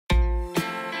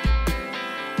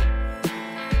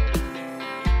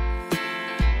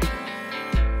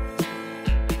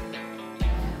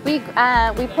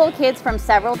We pull kids from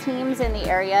several teams in the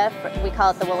area. We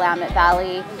call it the Willamette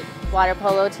Valley Water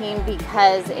Polo team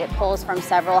because it pulls from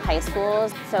several high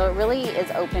schools. So it really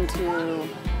is open to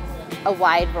a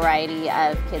wide variety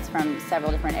of kids from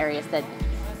several different areas that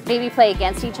maybe play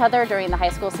against each other during the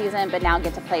high school season, but now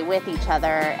get to play with each other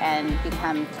and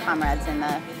become comrades in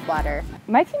the water.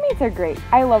 My teammates are great.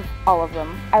 I love all of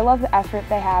them. I love the effort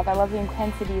they have, I love the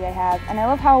intensity they have, and I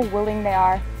love how willing they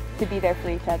are to be there for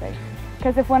each other.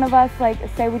 Because if one of us, like,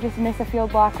 say we just miss a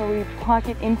field block or we block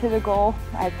it into the goal,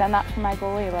 I've done that for my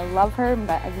goalie, I love her,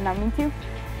 but I did not mean to,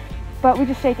 but we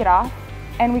just shake it off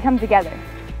and we come together.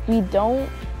 We don't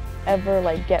ever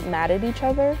like get mad at each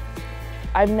other.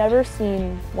 I've never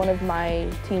seen one of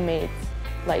my teammates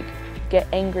like get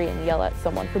angry and yell at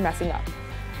someone for messing up.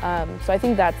 So I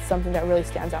think that's something that really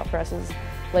stands out for us is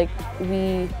like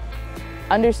we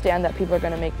understand that people are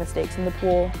going to make mistakes in the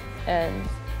pool and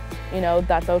you know,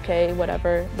 that's okay,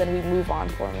 whatever, then we move on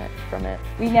from it.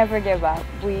 We never give up.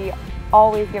 We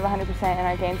always give 100% in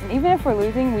our games, and even if we're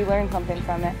losing, we learn something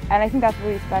from it. And I think that's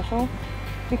really special,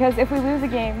 because if we lose a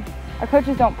game, our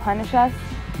coaches don't punish us,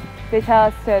 they tell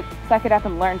us to suck it up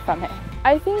and learn from it.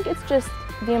 I think it's just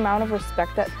the amount of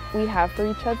respect that we have for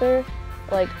each other.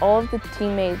 Like, all of the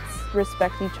teammates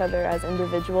respect each other as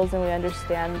individuals, and we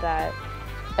understand that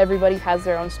everybody has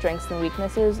their own strengths and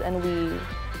weaknesses, and we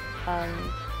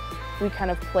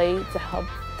kind of play to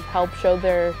help show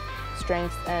their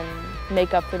strengths and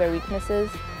make up for their weaknesses.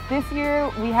 This year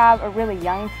we have a really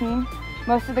young team.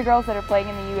 Most of the girls that are playing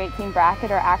in the U18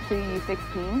 bracket are actually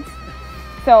U16s.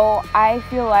 So I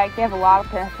feel like they have a lot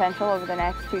of potential over the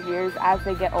next 2 years as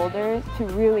they get older to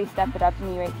really step it up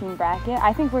in the U18 bracket.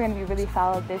 I think we're going to be really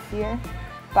solid this year,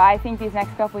 but I think these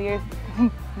next couple years,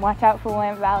 watch out for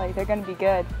Willamette Valley, they're going to be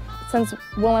good. Since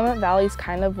Willamette Valley is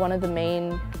kind of one of the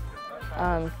main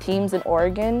teams in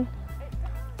Oregon,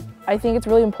 I think it's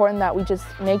really important that we just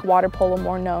make water polo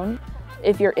more known.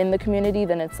 If you're in the community,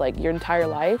 then it's like your entire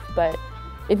life, but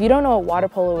if you don't know what water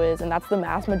polo is, and that's the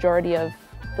mass majority of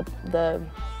the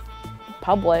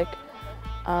public,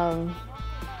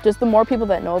 just the more people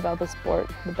that know about the sport,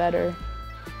 the better.